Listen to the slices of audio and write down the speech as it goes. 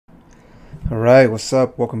Alright, what's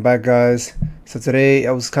up? Welcome back, guys. So today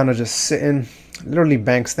I was kind of just sitting, literally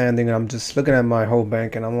bank standing, and I'm just looking at my whole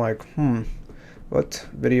bank and I'm like, what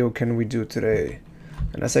video can we do today?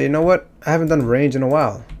 And I said, you know what? I haven't done range in a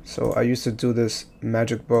while. So I used to do this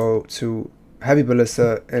magic bow to heavy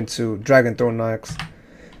ballista into dragon Thrownaxe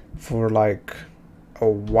for like a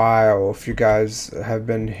while. If you guys have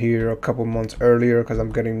been here a couple months earlier, because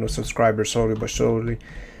I'm getting new subscribers slowly but surely.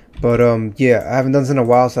 But yeah, I haven't done this in a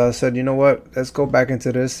while, so I said, you know what, let's go back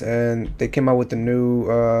into this. And they came out with the new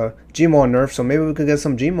Gmaul nerf, so maybe we could get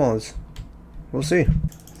some Gmauls. We'll see.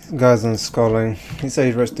 This guy's unsculling. He said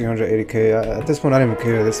he's reached 380k. At this point I don't even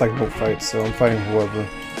care. It's like no fight, so I'm fighting whoever.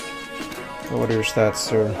 So what are your stats,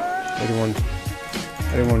 sir? 81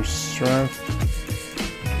 strength.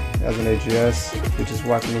 He has an AGS. He just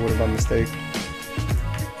whacked me with it by mistake.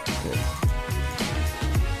 Okay.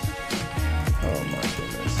 Oh my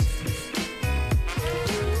goodness.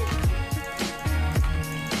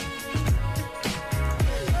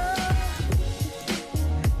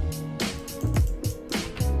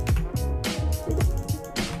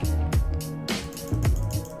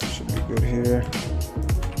 Should be good here.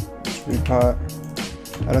 Let's repot.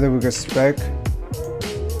 I don't think we can spec.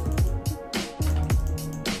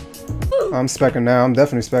 I'm specking now. I'm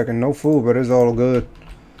definitely specking. No fool, but it's all good.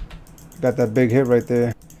 Got that big hit right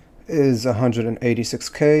there. It is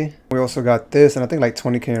 186k. We also got this, and I think like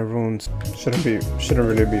 20k in runes. Shouldn't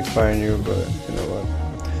really be fighting you, but you know what?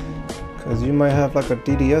 Because you might have like a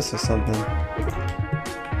DDS or something.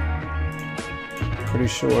 Pretty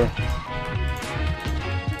sure.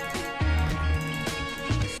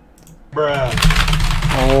 Bruh.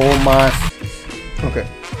 Oh my. Okay.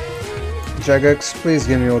 Jagex, please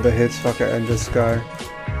give me all the hits so I can end this guy.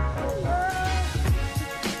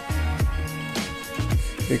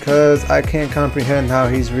 Because I can't comprehend how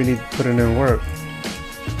he's really putting in work.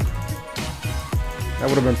 That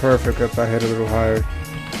would have been perfect if I hit a little higher.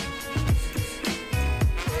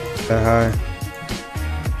 That high.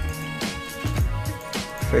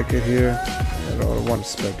 Fake it here. I don't want to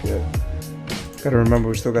spec yet. Gotta remember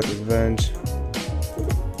we still got this Venge.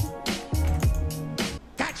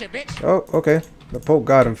 Oh, okay. The Pope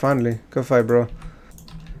got him finally. Good fight, bro.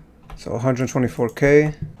 So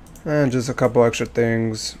 124k. And just a couple extra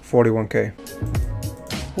things. 41k.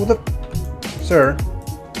 Who the... Sir?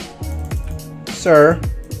 Sir?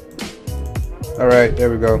 Alright, there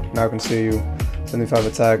we go. Now I can see you. 75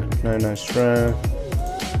 attack, 99 strength.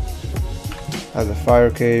 Has a fire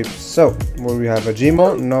cape. So, what do we have? A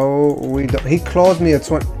Gmaul? No, we don't. He clawed me at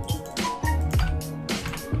 20.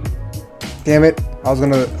 Damn it. I was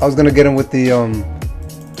gonna get him with the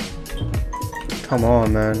come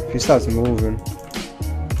on, man. If he starts moving.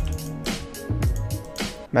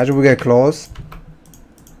 Imagine we get claws.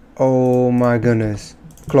 Oh my goodness.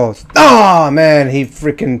 Claws. Ah, oh, man, he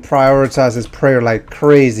freaking prioritized his prayer like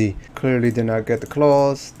crazy. Clearly did not get the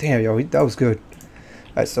claws. Damn, yo, that was good.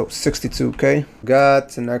 Alright, so 62k.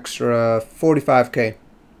 Got an extra 45k.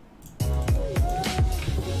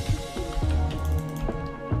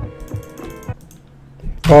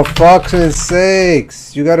 For fuck's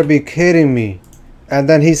sakes, you gotta be kidding me. And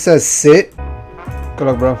then he says sit. Good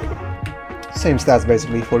luck, bro. Same stats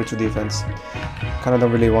basically, 42 defense. Kinda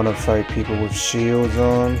don't really want to fight people with shields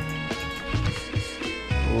on.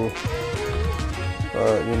 Ooh.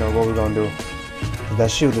 But you know what we're gonna do. That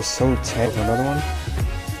shield is so tank. Another one?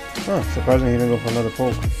 Huh, surprisingly he didn't go for another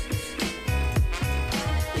poke.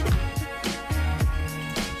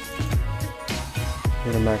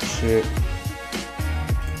 Hit a max shit.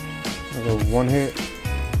 I'll go one hit.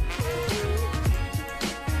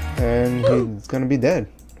 And he's gonna be dead.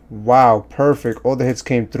 Wow, perfect. All the hits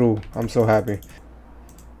came through. I'm so happy.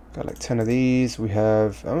 Got like 10 of these. We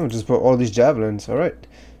have, I'm gonna just put all these javelins. Alright.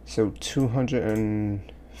 So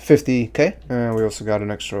 250k. And we also got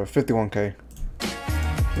an extra 51k.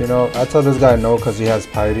 You know, I told this guy no because he has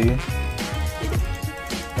piety.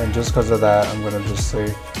 And just because of that, I'm gonna just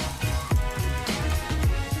save.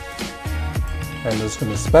 And just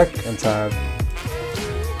gonna spec and tab.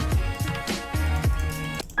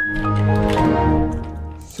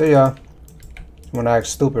 So yeah, when I act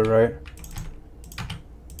stupid, right?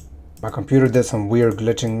 My computer did some weird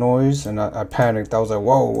glitching noise and I panicked. I was like,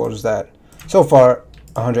 whoa, what was that? So far,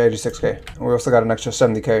 186k. And we also got an extra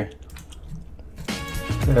 70k.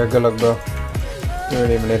 Yeah, good luck, bro. You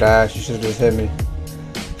didn't even need to ask, you should have just hit me.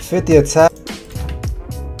 50 attack.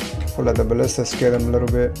 We'll let the ballista scare them a little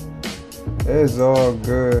bit. It's all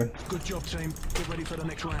good. Good job, team. Get ready for the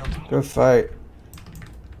next round. Good fight.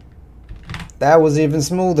 That was even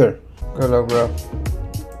smoother. Good luck, bro.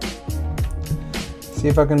 See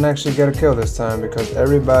if I can actually get a kill this time, because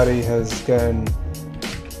everybody has gotten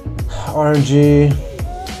RNG.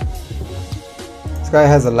 This guy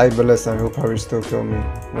has a light ballista and he'll probably still kill me,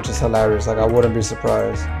 which is hilarious. Like, I wouldn't be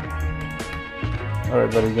surprised. Alright,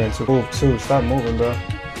 buddy, getting to move too. Stop moving, bro. I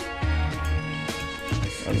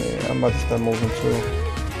mean, I'm about to start moving too.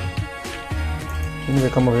 He need to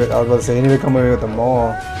come over here. I was about to say, he need to come over here with the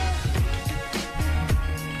maul.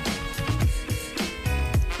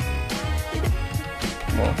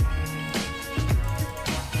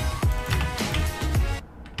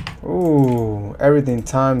 Ooh, everything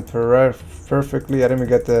timed perfectly. I didn't even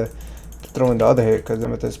get to throw in the other hit because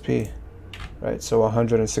I'm at this P. Right, so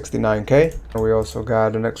 169k. And we also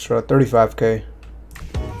got an extra 35k.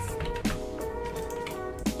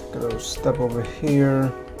 Take a little step over here.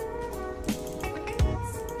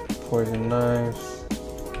 Poison knives.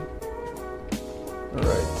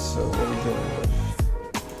 Alright, so what are we doing with?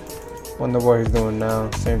 Wonder what he's doing now.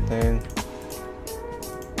 Same thing.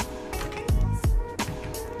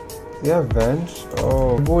 Yeah, Venge?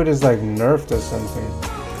 Oh, Void is like nerfed or something.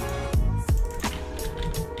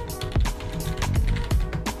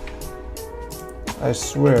 I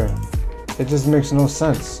swear, it just makes no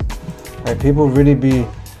sense. Like, people really be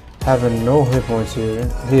having no hit points here.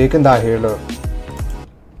 He can die here, look.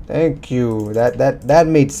 Thank you. That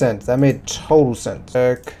made sense. That made total sense.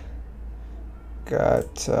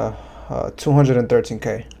 Got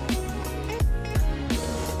 213k.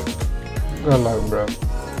 Good luck, bro.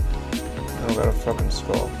 I don't got a fucking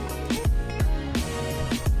skull.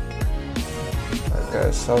 I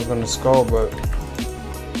guess I was gonna skull, but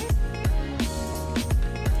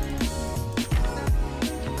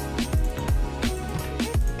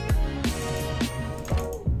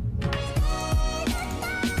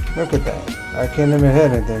look at that. I can't even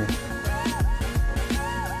hit anything.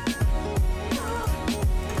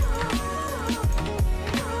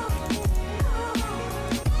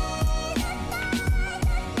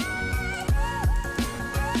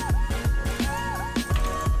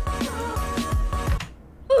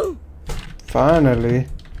 Finally.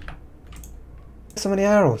 So many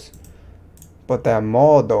arrows. But that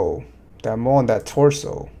maul though. That maul and that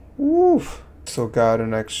torso. Woof. So got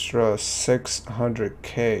an extra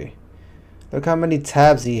 600k. Look how many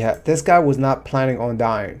tabs he had. This guy was not planning on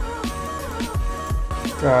dying.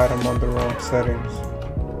 God, I'm on the wrong settings.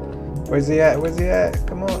 Where's he at? Where's he at?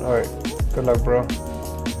 Come on. Alright. Good luck, bro.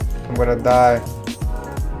 I'm gonna die.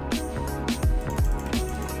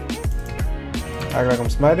 Act like I'm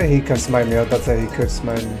smiting. He can smite me. I thought that he could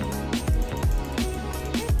smite me.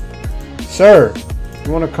 Sir,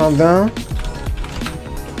 you wanna calm down?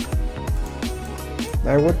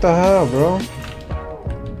 Like, what the hell, bro?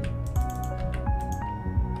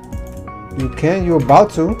 You can. You about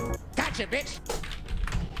to? Gotcha, bitch.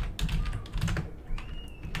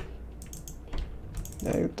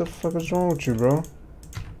 Hey, what the fuck is wrong with you, bro?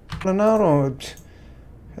 Running out on,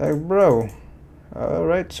 like, bro. All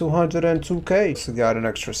right, 202k. So got an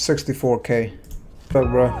extra 64k. What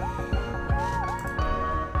up, bro?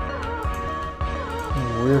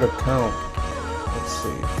 Weird account. Let's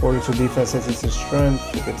see. 42 defense, 66 strength,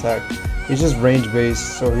 50 attack. He's just range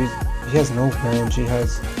based, so he has no range. He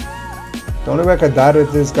has. The only way I could die to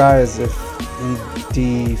this guy is if he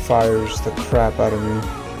de-fires the crap out of me.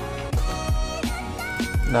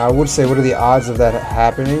 Now I would say, what are the odds of that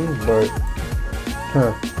happening? But,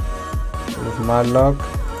 with my luck,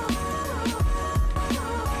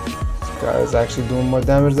 this guy is actually doing more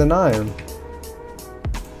damage than I am.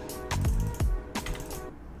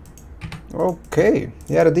 Okay,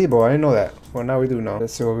 he had a debo. I didn't know that. Well, now we do know.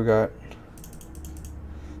 Let's see what we got.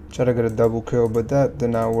 Try to get a double kill, but that did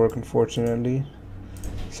not work, unfortunately.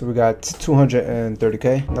 So we got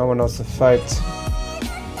 230k. No one else to fight.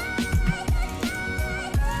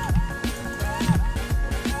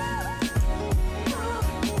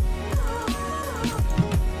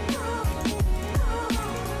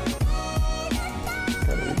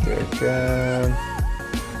 Gotta be there again.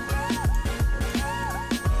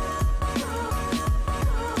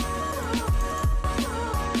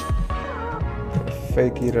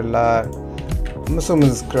 Fake eat a lot. I'm assuming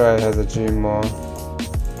this guy has a Gmaul.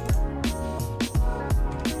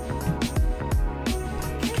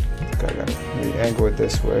 I gotta re-angle it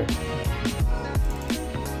this way.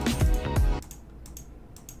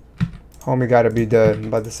 Homie gotta be dead. I'm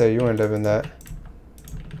about to say, you ain't living that.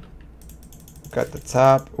 Got the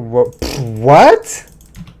top. What?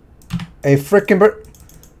 A freaking bird.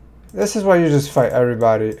 This is why you just fight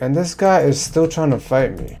everybody. And this guy is still trying to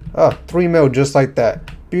fight me. Oh, 3 mil just like that.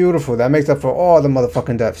 Beautiful. That makes up for all the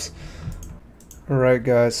motherfucking deaths. Alright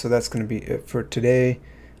guys, so that's going to be it for today.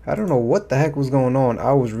 I don't know what the heck was going on.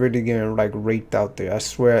 I was really getting like raped out there. I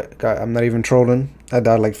swear, God, I'm not even trolling. I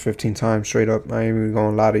died like 15 times straight up. I ain't even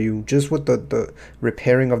gonna lie to you. Just with the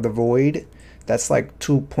repairing of the void, that's like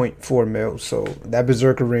 2.4 mil. So that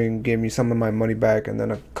berserker ring gave me some of my money back, and then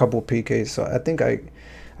a couple PKs. So I think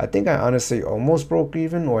I honestly almost broke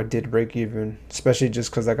even, or I did break even, especially just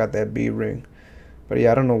because I got that B ring. But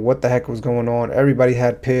yeah, I don't know what the heck was going on. Everybody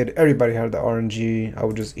had PID. Everybody had the RNG. I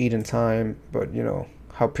was just eating time, but you know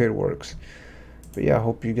how PID works. But yeah, I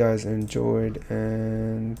hope you guys enjoyed,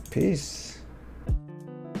 and peace.